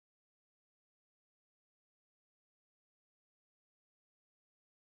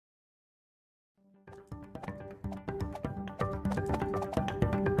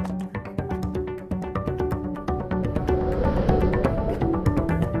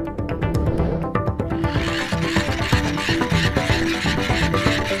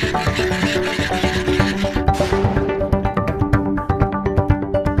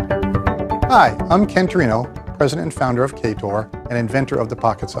Hi, I'm Ken Torino, president and founder of K-Tor and inventor of the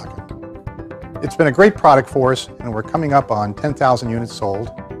Pocket Socket. It's been a great product for us, and we're coming up on 10,000 units sold,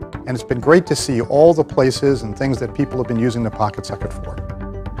 and it's been great to see all the places and things that people have been using the Pocket Socket for.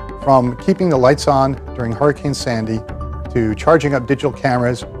 From keeping the lights on during Hurricane Sandy, to charging up digital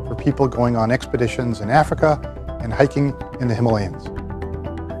cameras for people going on expeditions in Africa and hiking in the Himalayas.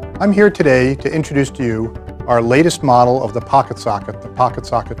 I'm here today to introduce to you our latest model of the Pocket Socket, the Pocket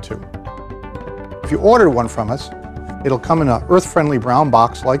Socket 2. If you order one from us, it'll come in an earth-friendly brown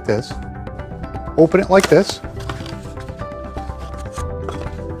box like this. Open it like this.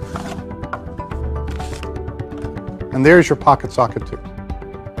 And there's your Pocket Socket 2.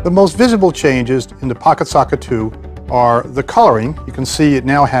 The most visible changes in the Pocket Socket 2 are the coloring. You can see it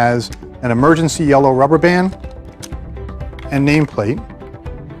now has an emergency yellow rubber band and nameplate.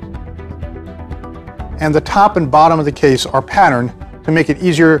 And the top and bottom of the case are patterned to make it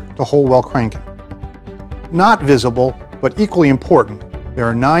easier to hold while cranking. Not visible, but equally important, there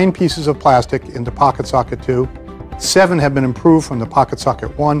are 9 pieces of plastic in the Pocket Socket 2. 7 have been improved from the Pocket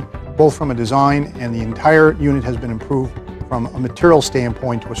Socket 1, both from a design, and the entire unit has been improved from a material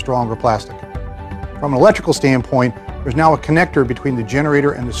standpoint to a stronger plastic. From an electrical standpoint, there's now a connector between the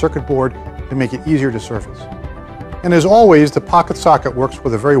generator and the circuit board to make it easier to service. And as always, the Pocket Socket works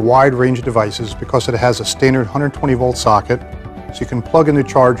with a very wide range of devices because it has a standard 120 volt socket, so you can plug in the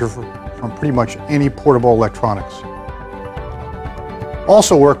charger from pretty much any portable electronics.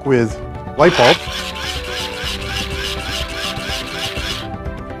 Also work with light bulb,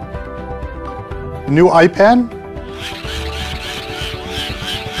 the new iPad,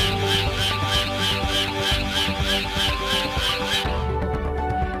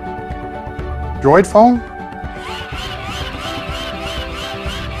 Droid phone,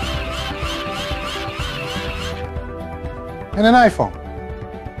 and an iPhone.